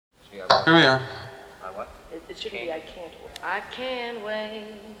Come here. What? It should be I can't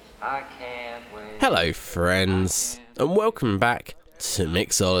wait. I can't wait. Hello friends, and welcome back to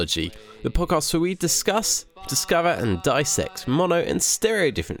Mixology, the podcast where we discuss, discover and dissect mono and stereo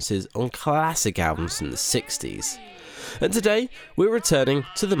differences on classic albums from the 60s. And today we're returning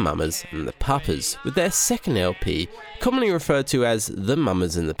to the Mamas and the Papas with their second LP, commonly referred to as The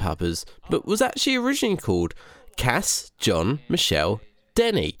Mamas and the Papas, but was actually originally called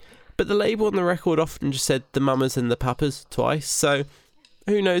Cass.John.Michelle.Dennie. But the label on the record often just said The Mamas and the Papas twice, so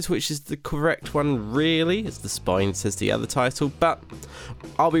who knows which is the correct one really, as the spine says the other title, but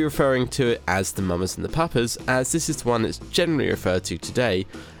I'll be referring to it as The Mamas and the Papas, as this is the one that's generally referred to today,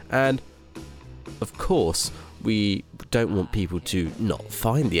 and of course we don't want people to not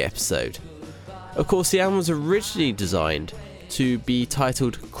find the episode. Of course, the album was originally designed to be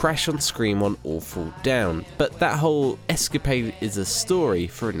titled Crash on Scream on or Fall Down, but that whole escapade is a story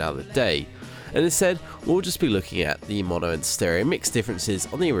for another day, and instead we'll just be looking at the mono and stereo mix differences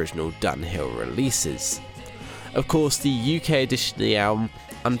on the original Dunhill releases. Of course, the UK edition of the album,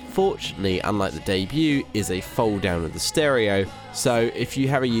 unfortunately, unlike the debut, is a fold down of the stereo, so if you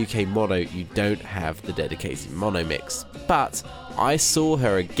have a UK mono you don't have the dedicated mono mix, but I Saw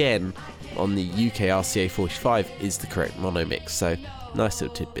Her Again on the UK RCA 45 is the correct mono mix, so nice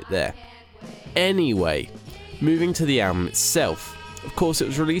little tidbit there. Anyway, moving to the album itself. Of course, it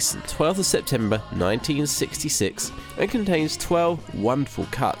was released on 12th of September 1966 and contains 12 wonderful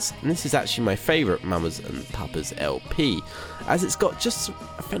cuts, and this is actually my favourite Mamas and Papas LP, as it's got just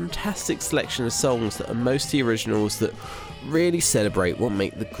a fantastic selection of songs that are mostly originals that really celebrate what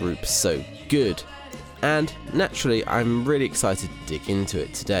make the group so good. And naturally, I'm really excited to dig into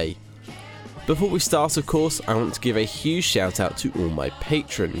it today. Before we start, of course, I want to give a huge shout out to all my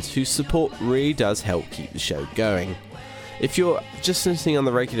patrons whose support really does help keep the show going. If you're just listening on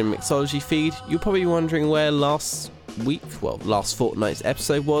the regular Mixology feed, you're probably wondering where last fortnight's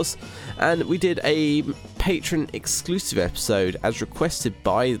episode was, and we did a patron exclusive episode as requested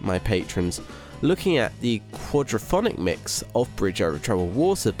by my patrons, looking at the quadraphonic mix of Bridge Over Troubled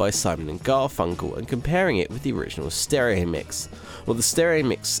Water by Simon & Garfunkel and comparing it with the original stereo mix. Well, the stereo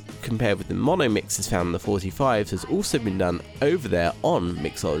mix compared with the mono mix is found in the 45s has also been done over there on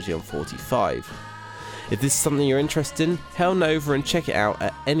Mixology on 45. If this is something you're interested in, head on over and check it out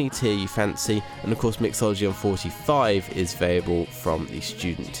at any tier you fancy, and of course Mixology on 45 is available from the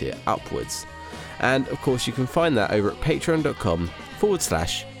student tier upwards. And of course you can find that over at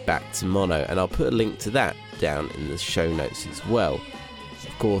patreon.com/backtomono, and I'll put a link to that down in the show notes as well.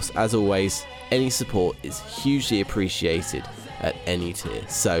 Of course, as always, any support is hugely appreciated at any tier,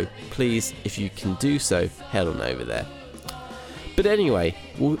 so please, if you can do so, head on over there. But anyway,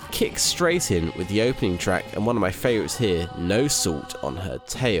 we'll kick straight in with the opening track, and one of my favourites here, No Salt on Her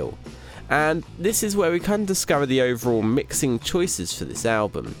Tail. And this is where we kind of discover the overall mixing choices for this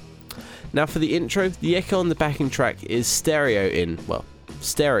album. Now for the intro, the echo on the backing track is stereo,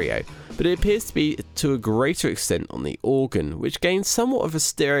 but it appears to be to a greater extent on the organ, which gains somewhat of a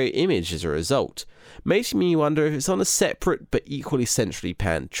stereo image as a result, making me wonder if it's on a separate but equally centrally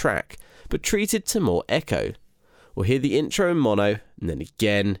panned track, but treated to more echo. We'll hear the intro in mono, and then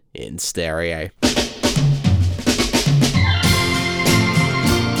again in stereo.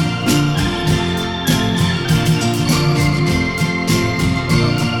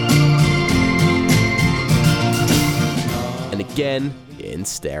 And again in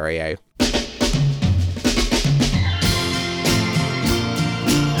stereo.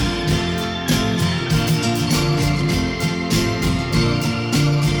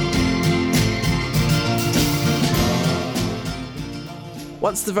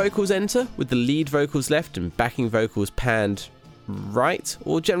 Once the vocals enter, with the lead vocals left and backing vocals panned right,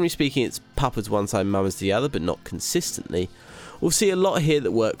 or generally speaking it's Papa's one side, Mama's the other, but not consistently, we'll see a lot here that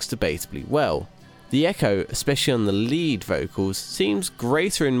works debatably well. The echo, especially on the lead vocals, seems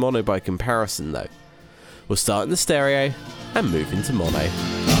greater in mono by comparison though. We'll start in the stereo and move into mono.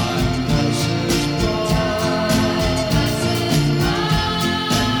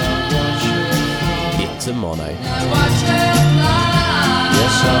 Into mono.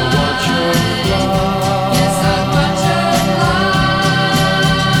 Yes, I watch her fly. Yes, I watch her fly.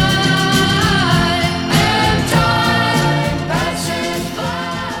 And time passes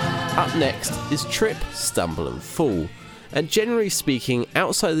by. Up next is Trip, Stumble and Fall. And generally speaking,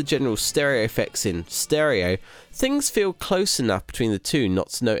 outside the general stereo effects in stereo, things feel close enough between the two not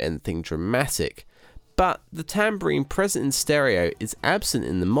to note anything dramatic. But the tambourine present in stereo is absent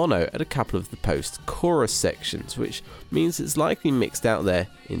in the mono at a couple of the post-chorus sections, which means it's likely mixed out there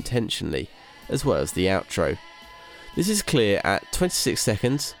intentionally, as well as the outro. This is clear at 26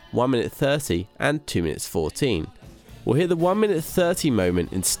 seconds, 1 minute 30 and 2 minutes 14. We'll hear the 1 minute 30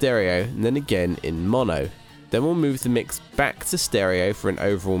 moment in stereo and then again in mono. Then we'll move the mix back to stereo for an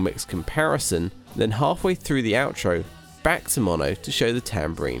overall mix comparison, then halfway through the outro, back to mono to show the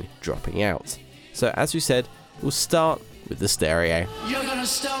tambourine dropping out. So as we said, we'll start with the stereo. You're gonna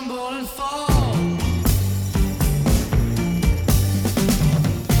stumble and fall.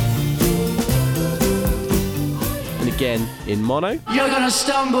 And again in mono. You're gonna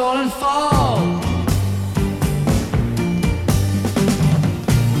stumble and fall.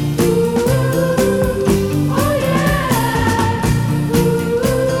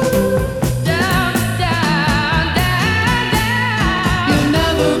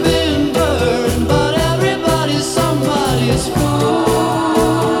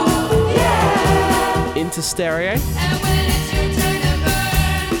 Into stereo. And when it's your turn to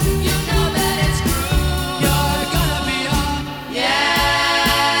burn, you know that it's cruel. You're gonna be on.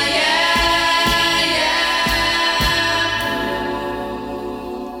 Yeah, yeah, yeah.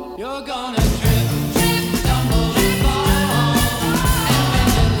 You're gonna trip, stumble and fall. And when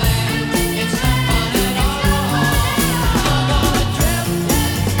you land, it's not fun at all. You're gonna trip,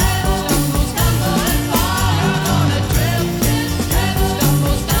 stumble and fall. You're gonna trip,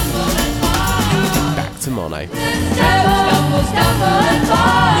 stumble and fall. Back to mono. Stumble and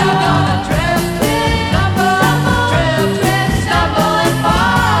fall. You're gonna trip, stumble and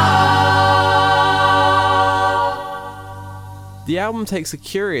fall. The album takes a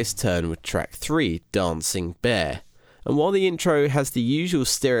curious turn with track 3, Dancing Bear. And while the intro has the usual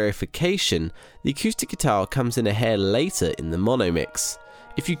stereoification, the acoustic guitar comes in a hair later in the mono mix.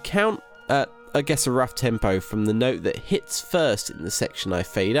 If you count at a rough tempo from the note that hits first in the section I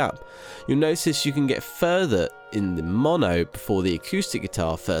fade up, you'll notice you can get further in the mono before the acoustic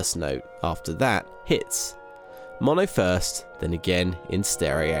guitar first note after that hits. Mono first, then again in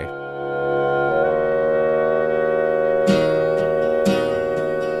stereo.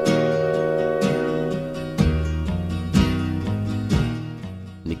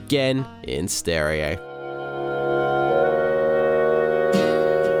 And again in stereo.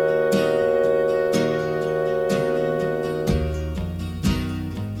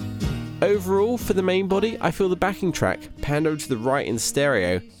 Overall, for the main body, I feel the backing track, panned over to the right in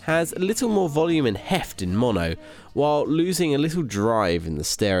stereo, has a little more volume and heft in mono, while losing a little drive in the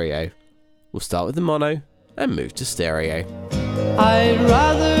stereo. We'll start with the mono and move to stereo. I'd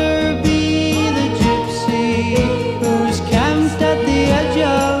rather be the gypsy who's camped at the edge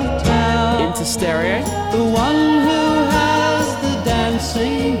of town. Into stereo. The one who has the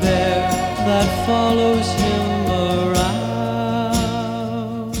dancing bear that follows him around.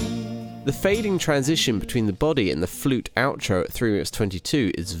 The fading transition between the body and the flute outro at 3 minutes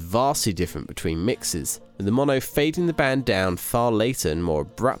 22 is vastly different between mixes, with the mono fading the band down far later and more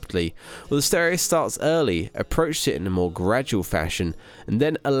abruptly, while the stereo starts early, approaches it in a more gradual fashion, and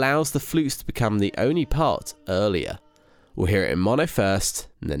then allows the flutes to become the only part earlier. We'll hear it in mono first,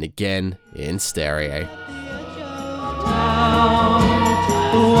 and then again in stereo.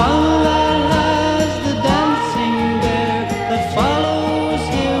 The one that has the dancing bear that follows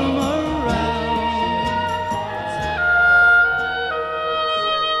him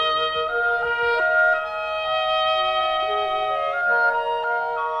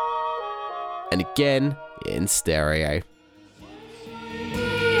And again in stereo.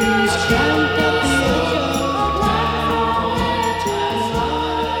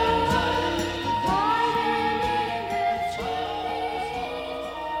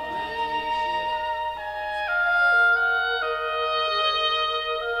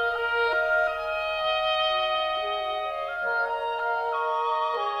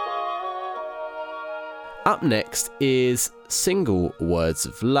 Up next is single Words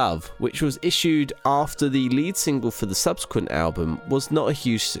of Love, which was issued after the lead single for the subsequent album was not a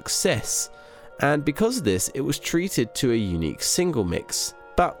huge success, and because of this it was treated to a unique single mix.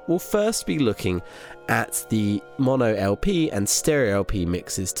 But we'll first be looking at the mono LP and stereo LP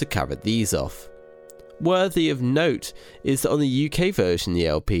mixes to cover these off. Worthy of note is that on the UK version of the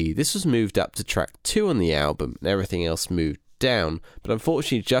LP, this was moved up to track 2 on the album and everything else moved down, but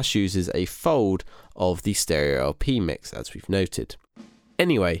unfortunately just uses a fold of the stereo LP mix, as we've noted.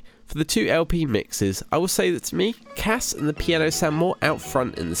 Anyway, for the 2 LP mixes, I will say that to me, Cass and the piano sound more out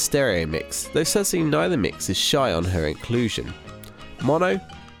front in the stereo mix, though certainly neither mix is shy on her inclusion. Mono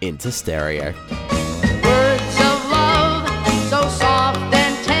into stereo. Words of love, so soft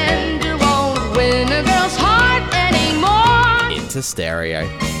and tender, won't win a girl's heart anymore. Into stereo.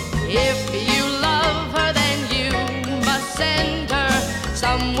 If you love her, then you must send her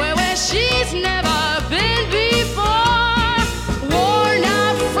somewhere where she's never been before.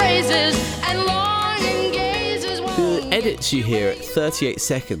 bits you hear at 38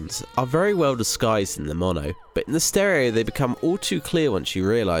 seconds are very well disguised in the mono, but in the stereo they become all too clear once you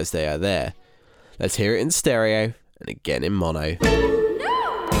realise they are there. Let's hear it in stereo, and again in mono.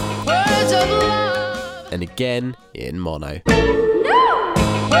 Words of love. And again in mono.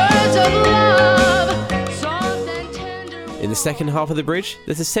 Words of love. Soft and tender. In the second half of the bridge,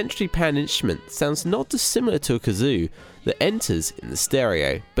 there's a centrally panned instrument that sounds not dissimilar to a kazoo that enters in the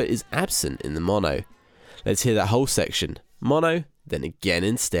stereo, but is absent in the mono. Let's hear that whole section. Mono, then again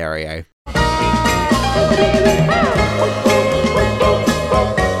in stereo.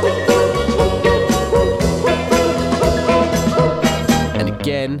 And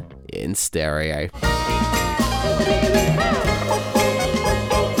again in stereo.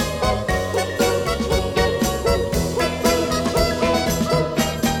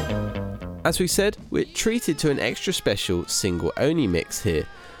 As we said, we're treated to an extra special single-only mix here,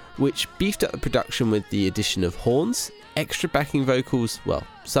 which beefed up the production with the addition of horns, extra backing vocals, well,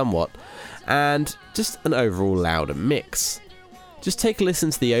 somewhat, and just an overall louder mix. Just take a listen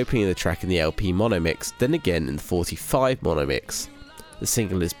to the opening of the track in the LP mono mix, then again in the 45 mono mix. The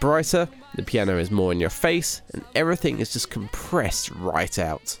single is brighter, the piano is more in your face, and everything is just compressed right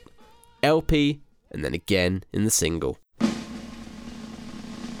out. LP, and then again in the single.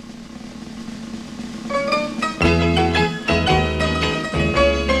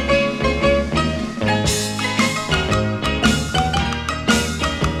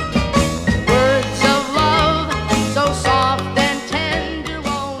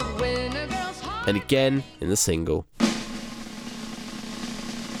 And again in the single.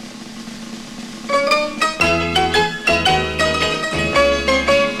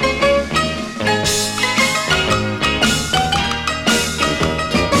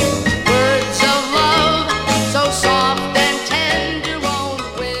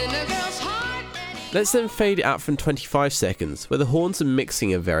 Let's then fade it out from 25 seconds, where the horns and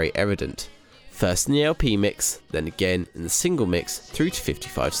mixing are very evident. First in the LP mix, then again in the single mix through to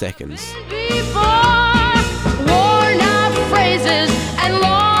 55 seconds. Worn out phrases and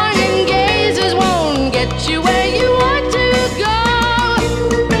longing gazes won't get you where you want to go.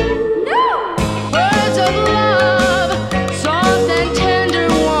 Words of love, soft and tender,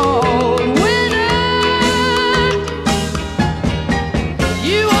 won't win her.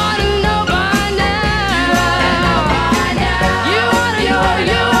 You ought to know by now. You ought to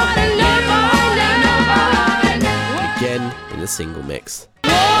know by now. Again in the single mix.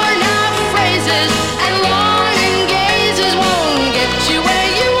 Worn out phrases and longing gazes won't get you where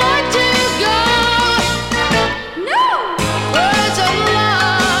you want to go. Words of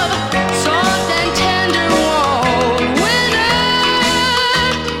love, soft and tender, won't win her.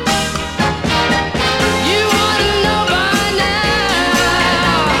 You ought to know by now.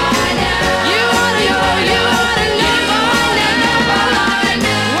 You ought to know by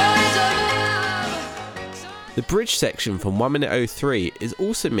now. Words of love. The bridge section from 1 minute 03 is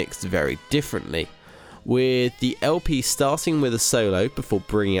also mixed very differently, with the LP starting with a solo before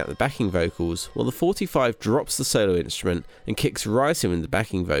bringing out the backing vocals, while the 45 drops the solo instrument and kicks right in with the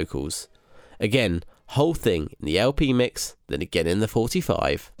backing vocals. Again, whole thing in the LP mix, then again in the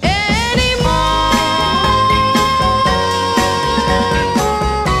 45.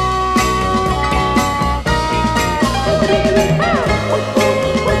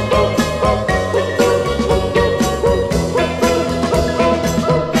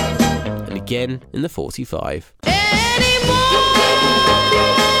 And again in the 45.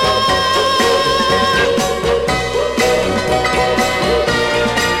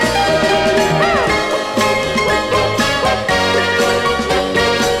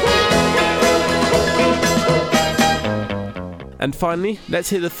 And finally, let's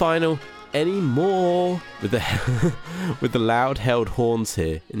hear the final anymore with the with the loud held horns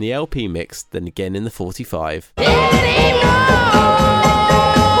here in the LP mix, then again in the 45.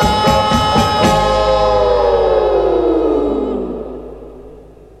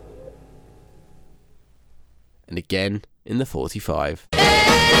 And again in the 45.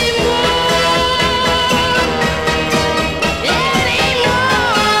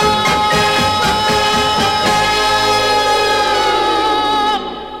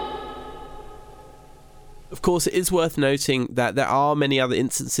 Of course, it is worth noting that there are many other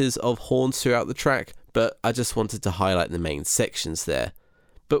instances of horns throughout the track, but I just wanted to highlight the main sections there.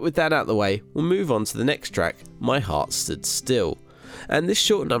 But with that out of the way, we'll move on to the next track, My Heart Stood Still. And this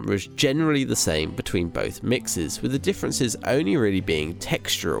short number is generally the same between both mixes, with the differences only really being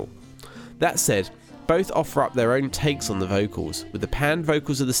textural. That said, both offer up their own takes on the vocals, with the panned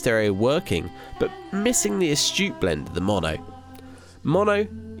vocals of the stereo working, but missing the astute blend of the mono. Mono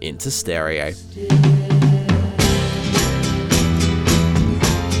into stereo.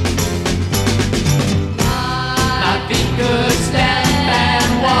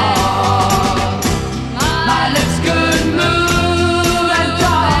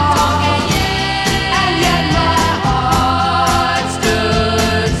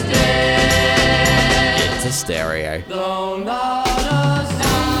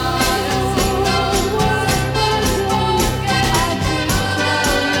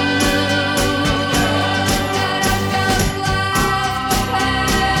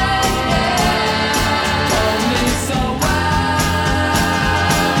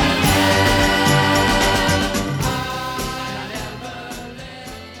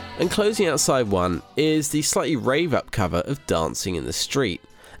 And closing out side 1 is the slightly rave-up cover of Dancing in the Street.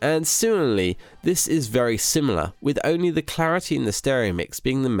 And similarly, this is very similar, with only the clarity in the stereo mix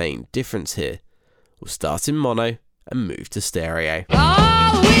being the main difference here. We'll start in mono and move to stereo.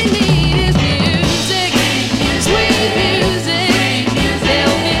 All we need is music, sweet music.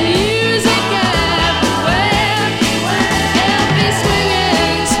 There'll be music everywhere. There'll be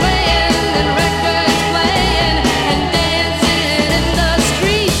swinging, swaying, and records playing, and dancing in the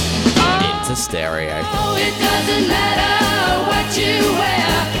street. Into stereo. Oh, it doesn't matter what you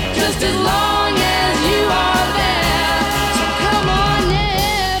wear, just as long as you are there. So come on,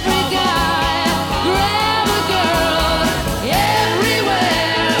 every guy, grab a girl.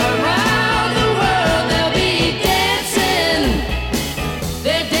 Everywhere around the world, they'll be dancing.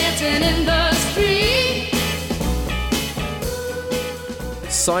 They're dancing in the street.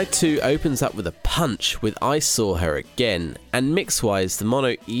 Side 2 opens up with a punch with I Saw Her Again, and mix-wise the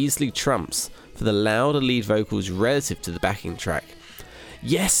mono easily trumps for the louder lead vocals relative to the backing track.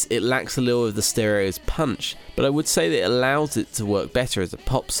 Yes, it lacks a little of the stereo's punch, but I would say that it allows it to work better as a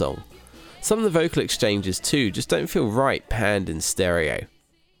pop song. Some of the vocal exchanges too just don't feel right panned in stereo.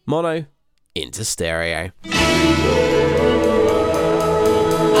 Mono into stereo. I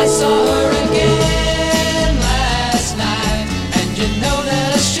saw her again last night, and you know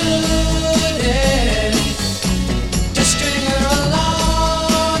that I shouldn't. To string her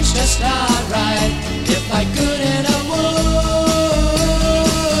along's just not right. If I couldn't, I wouldn't.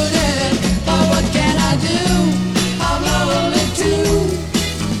 But what can I do? I'm rolling too,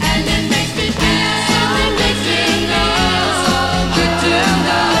 and it makes me dance, and it makes me know good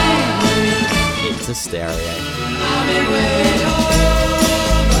tonight. Into stereo. I've been way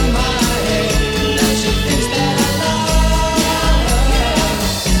over my head. Now she thinks that I love her.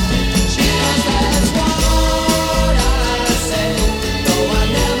 She knows that's what I say, though I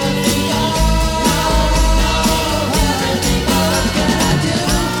never think of her. What can I do?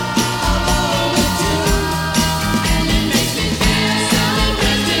 I'm over too, and it makes me dance, and it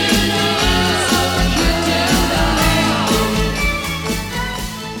makes me know good tonight.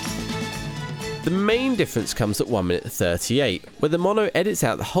 The main difference comes at 1 minute 38, where the mono edits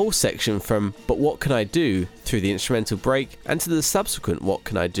out the whole section from "But what can I do" through the instrumental break and to the subsequent "What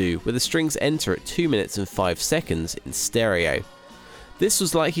can I do," where the strings enter at 2 minutes and 5 seconds in stereo. This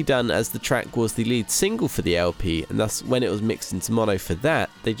was likely done as the track was the lead single for the LP, and thus when it was mixed into mono for that,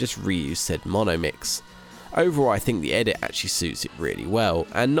 they just reused said mono mix. Overall, I think the edit actually suits it really well,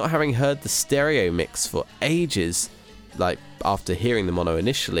 and not having heard the stereo mix for ages, like after hearing the mono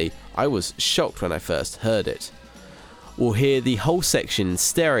initially, I was shocked when I first heard it. We'll hear the whole section in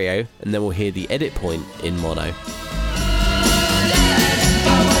stereo, and then we'll hear the edit point in mono.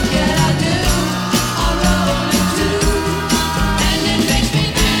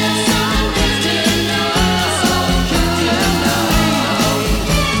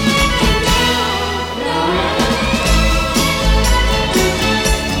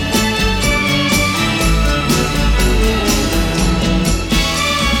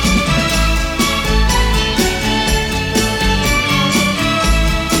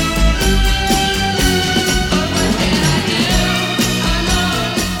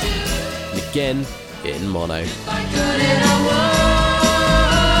 Again in mono.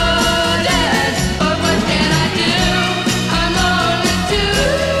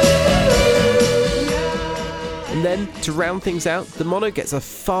 And then, to round things out, the mono gets a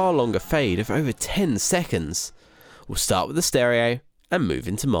far longer fade of over 10 seconds. We'll start with the stereo and move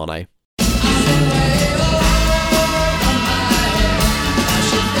into mono.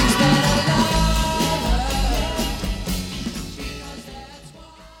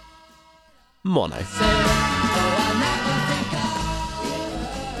 Mono.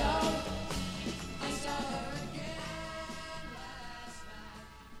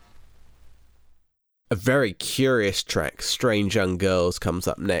 A very curious track, Strange Young Girls, comes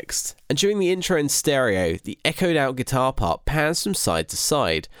up next, and during the intro in stereo, the echoed out guitar part pans from side to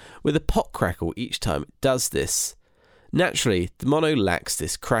side, with a pop crackle each time it does this. Naturally, the mono lacks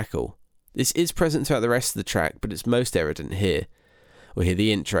this crackle. This is present throughout the rest of the track, but it's most evident here. We'll hear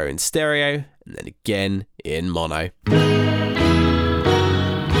the intro in stereo, and then again in mono.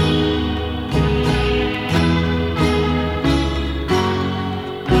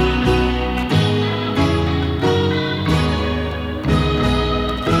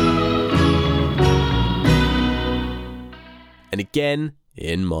 And again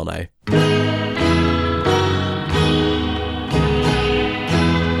in mono.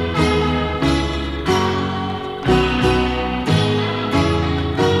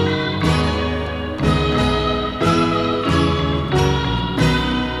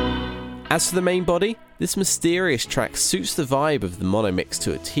 As for the main body, this mysterious track suits the vibe of the mono mix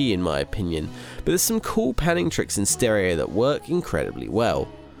to a T in my opinion, but there's some cool panning tricks in stereo that work incredibly well.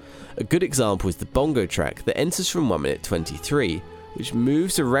 A good example is the bongo track that enters from 1 minute 23, which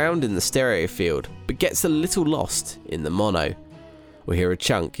moves around in the stereo field, but gets a little lost in the mono. We'll hear a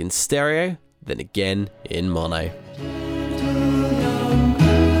chunk in stereo, then again in mono.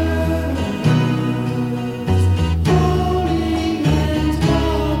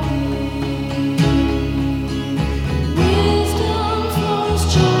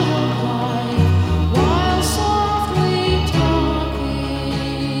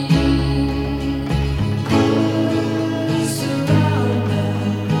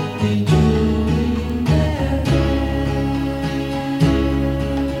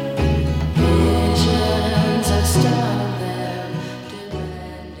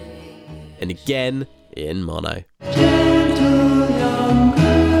 And again in mono.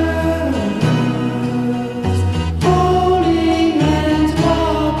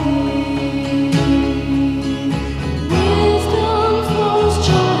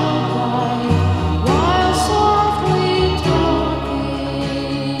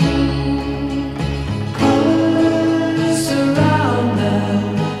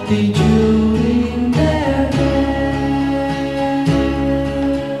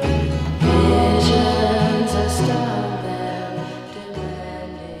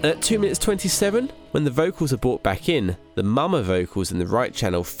 At 2 minutes 27, when the vocals are brought back in, the mama vocals in the right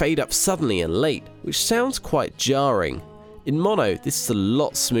channel fade up suddenly and late, which sounds quite jarring. In mono, this is a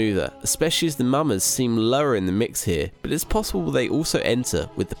lot smoother, especially as the mamas seem lower in the mix here, but it's possible they also enter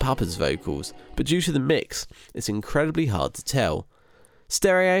with the papa's vocals, but due to the mix, it's incredibly hard to tell.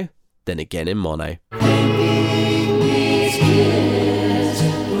 Stereo, then again in mono.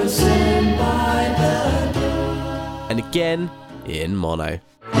 And again in mono.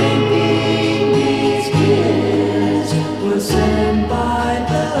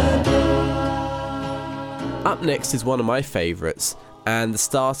 Up next is one of my favourites, and the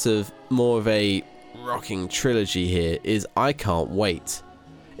start of more of a rocking trilogy here is I Can't Wait.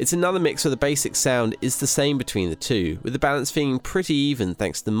 It's another mix where the basic sound is the same between the two, with the balance being pretty even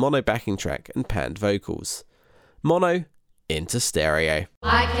thanks to the mono backing track and panned vocals. Mono into stereo.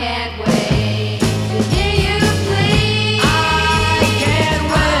 I can't wait to hear you play. I can't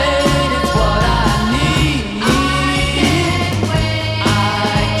wait, it's what I need. I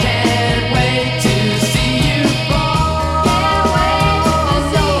can't wait to see you fall. Can't wait to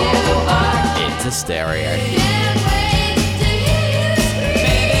see you fall. Into stereo. Can't wait to hear you scream.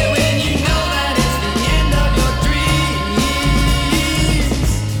 Baby, when you know that it's the end of your dreams.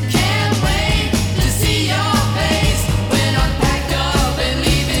 Can't wait to see your face when I'm packed up and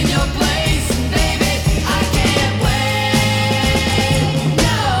leaving your place. Baby, I can't wait.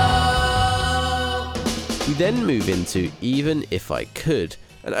 No. We then move into Even If I Could,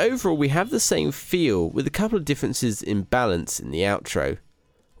 and overall we have the same feel with a couple of differences in balance in the outro.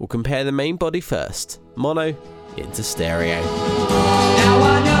 We'll compare the main body first, mono into stereo. Now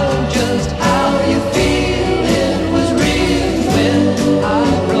I know just how you feel. It was real when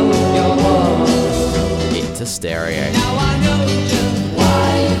I broke your heart. Into stereo. Now I know just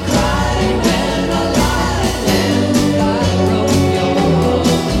why you cried when I lied and I broke your heart.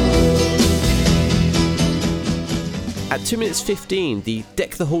 At 2 minutes 15, the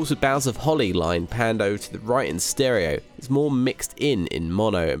Deck the Halls with Boughs of Holly line panned over to the right in stereo is more mixed in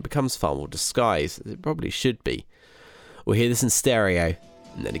mono and becomes far more disguised, as it probably should be. We'll hear this in stereo,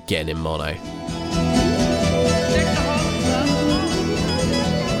 and then again in mono.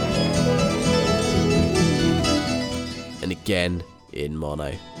 And again in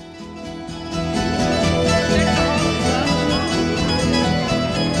mono.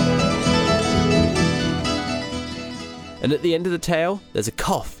 And at the end of the tail, there's a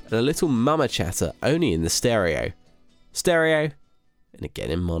cough and a little mama chatter only in the stereo. Stereo, and again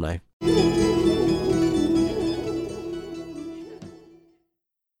in mono.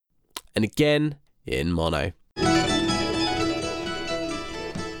 And again in mono.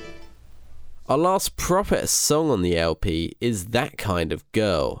 Our last proper song on the LP is That Kind of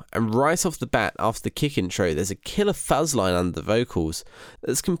Girl, and right off the bat after the kick intro there's a killer fuzz line under the vocals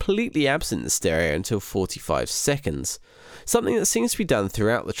that's completely absent in the stereo until 45 seconds, something that seems to be done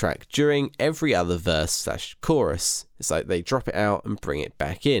throughout the track during every other verse/chorus. It's like they drop it out and bring it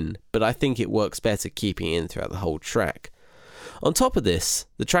back in, but I think it works better keeping it in throughout the whole track. On top of this,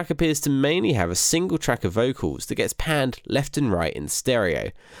 the track appears to mainly have a single track of vocals that gets panned left and right in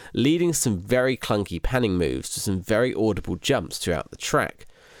stereo, leading some very clunky panning moves to some very audible jumps throughout the track.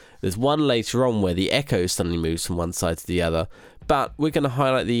 There's one later on where the echo suddenly moves from one side to the other, But we're going to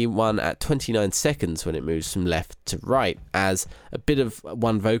highlight the one at 29 seconds when it moves from left to right, as a bit of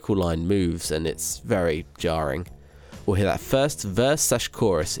one vocal line moves and it's very jarring. We'll hear that first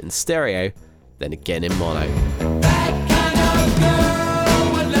verse/chorus in stereo, then again in mono. That kind of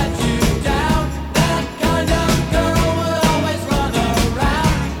girl would let you down. That kind of girl would always run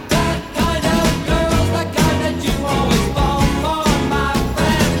around. That kind of girl's the kind that you always fall for. My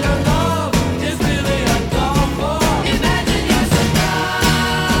friend, your love is really a call for. Imagine your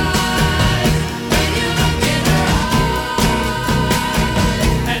surprise when you look in her eyes.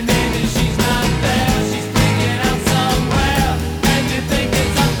 And maybe she's not there, she's freaking out somewhere. And you think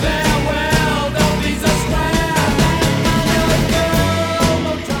it's unfair, well, don't be so square. That kind of girl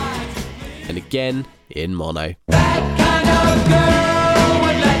will try to please. And again in mono. That kind of girl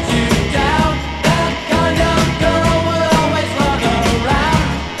would let you down. That kind of girl would always run around.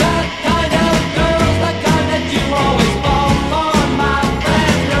 That kind of girl's the kind that you always fall for. My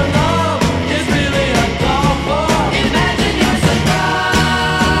friend, your love is really a call for. Imagine your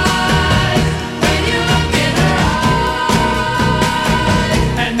surprise when you look in her eyes.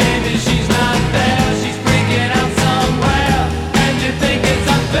 And maybe she's not there, she's freaking out somewhere. And you think it's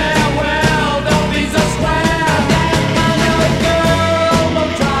unfair, well, don't be so square. That kind of girl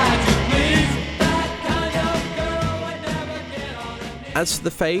will try to please. That kind of girl would never get on her knees. As for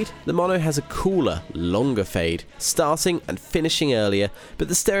the fade, the mono has a cooler, longer fade, starting and finishing earlier, but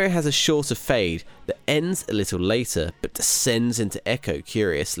the stereo has a shorter fade that ends a little later but descends into echo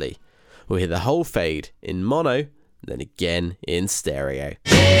curiously. We'll hear the whole fade in mono, then again in stereo.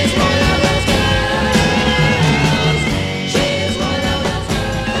 She's one of those girls. She's one of those girls.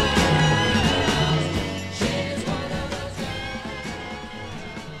 She's one of those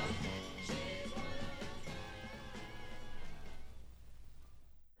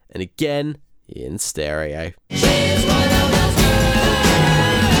And again in stereo. She's one of those girls.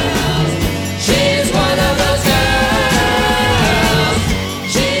 She's one of those girls.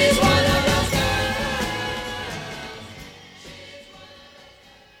 She's one of those girls.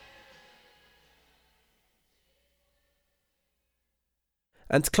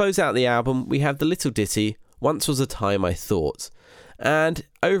 And to close out the album, we have the little ditty, Once Was a Time I Thought. And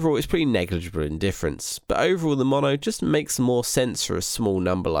overall, it's pretty negligible in difference, but overall the mono just makes more sense for a small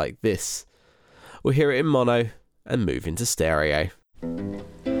number like this. We'll hear it in mono and move into stereo.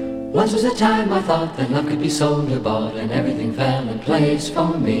 Once was a time I thought that love could be sold or bought, and everything fell in place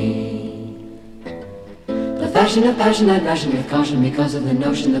for me. The fashion of passion I'd ration with caution, because of the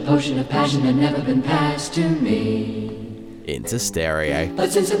notion the potion of passion had never been passed to me. Into stereo.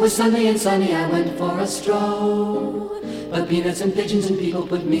 But since it was Sunday and sunny, I went for a stroll. But peanuts and pigeons and people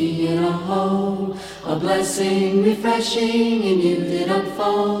put me in a hole. A blessing refreshing in you did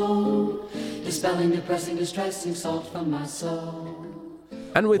unfold, dispelling depressing, distressing salt from my soul.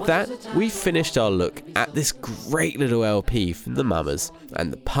 And with that, we've finished our look at this great little LP from the Mamas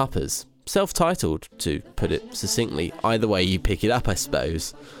and the Papas. Self-titled, to put it succinctly. Either way you pick it up, I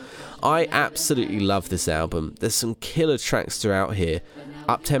suppose. I absolutely love this album. There's some killer tracks throughout here.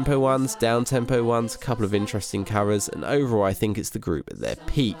 Up-tempo ones, down-tempo ones, a couple of interesting covers, and overall I think it's the group at their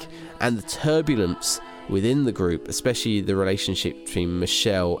peak. And the turbulence within the group, especially the relationship between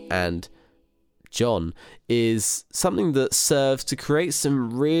Michelle and John, is something that serves to create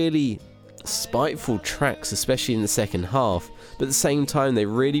some really spiteful tracks, especially in the second half, but at the same time they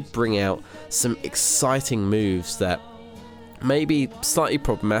really bring out some exciting moves that may be slightly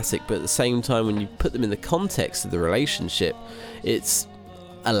problematic, but at the same time when you put them in the context of the relationship, it's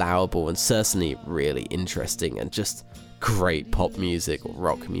allowable and certainly really interesting and just great pop music or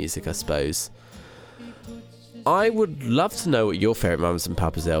rock music, I suppose. I would love to know what your favourite Mamas and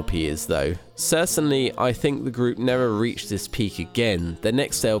Papas LP is though. Certainly I think the group never reached this peak again. Their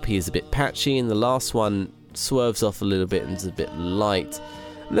next LP is a bit patchy and the last one swerves off a little bit and is a bit light.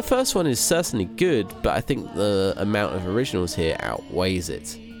 And the first one is certainly good, but I think the amount of originals here outweighs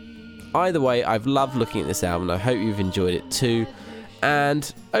it. Either way, I've loved looking at this album and I hope you've enjoyed it too.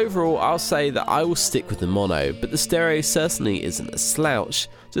 And overall, I'll say that I will stick with the mono, but the stereo certainly isn't a slouch.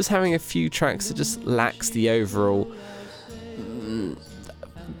 Just having a few tracks that just lacks the overall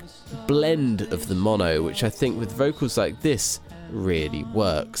blend of the mono, which I think with vocals like this really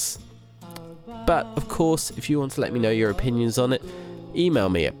works. But of course, if you want to let me know your opinions on it, email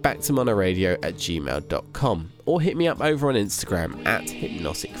me at backtomonoradio@gmail.com or hit me up over on Instagram at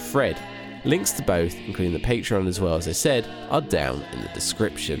hypnoticfred. Links to both, including the Patreon as well, as I said, are down in the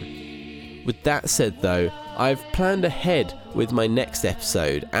description. With that said though, I've planned ahead with my next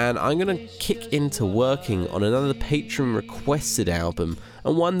episode, and I'm going to kick into working on another Patreon requested album,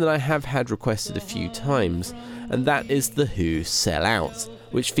 and one that I have had requested a few times, and that is The Who Sell Out,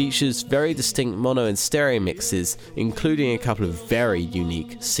 which features very distinct mono and stereo mixes, including a couple of very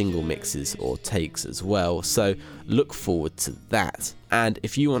unique single mixes or takes as well, so look forward to that. And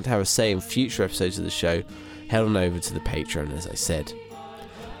if you want to have a say in future episodes of the show, head on over to the Patreon, as I said.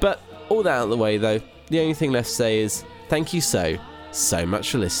 But all that out of the way though, the only thing left to say is thank you so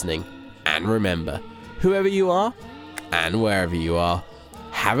much for listening, and remember, whoever you are and wherever you are,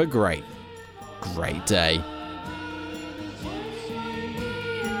 have a great day.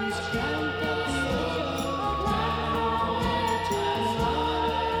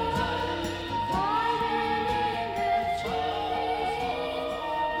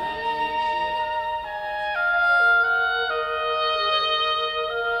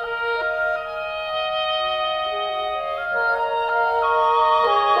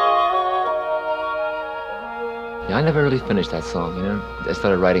 Yeah, I never really finished that song, you know? I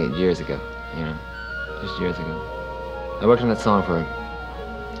started writing it years ago, you know? Just years ago. I worked on that song for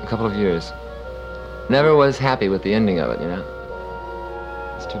a couple of years. Never was happy with the ending of it, you know?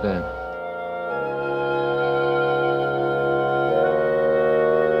 It's too bad.